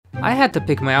I had to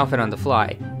pick my outfit on the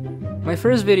fly. My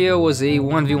first video was a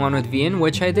 1v1 with Vian,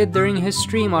 which I did during his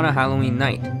stream on a Halloween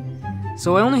night.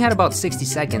 So I only had about 60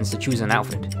 seconds to choose an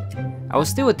outfit. I was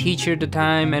still a teacher at the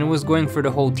time and was going for the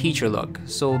whole teacher look,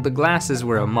 so the glasses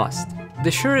were a must.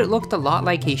 The shirt looked a lot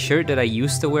like a shirt that I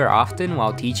used to wear often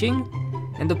while teaching,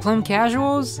 and the plum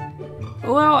casuals?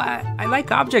 Well, I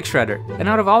like Object Shredder, and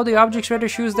out of all the Object Shredder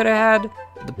shoes that I had,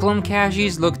 the plum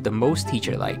casuals looked the most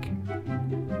teacher-like.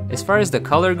 As far as the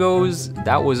color goes,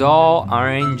 that was all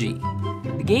RNG.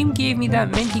 The game gave me that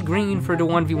minty green for the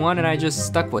 1v1 and I just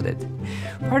stuck with it.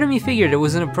 Part of me figured it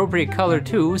was an appropriate color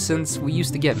too, since we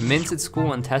used to get mints at school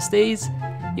on test days,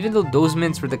 even though those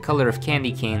mints were the color of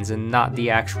candy canes and not the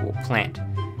actual plant.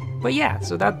 But yeah,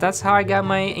 so that's how I got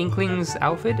my Inkling's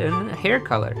outfit and hair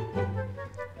color.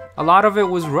 A lot of it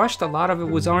was rushed, a lot of it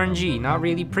was RNG, not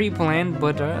really pre-planned,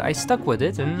 but I stuck with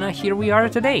it, and here we are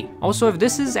today. Also, if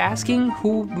this is asking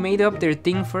who made up their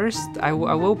thing first, I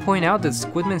will point out that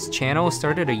aSquidMin's channel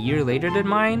started a year later than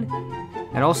mine,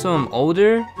 and also I'm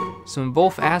older, so in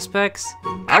both aspects,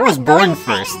 I was born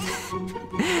first.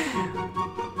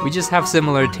 We just have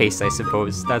similar tastes, I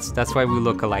suppose. That's why we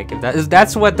look alike. If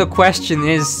that's what the question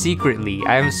is secretly.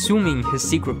 I'm assuming his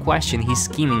secret question. He's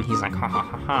scheming. He's like, ha ha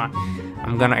ha ha.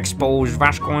 I'm gonna expose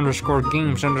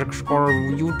Vasko_games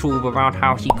YouTube about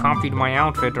how he copied my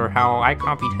outfit or how I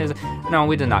copied his. No,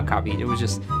 we did not copy it. It was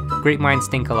just great minds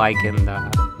think alike, and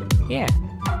yeah.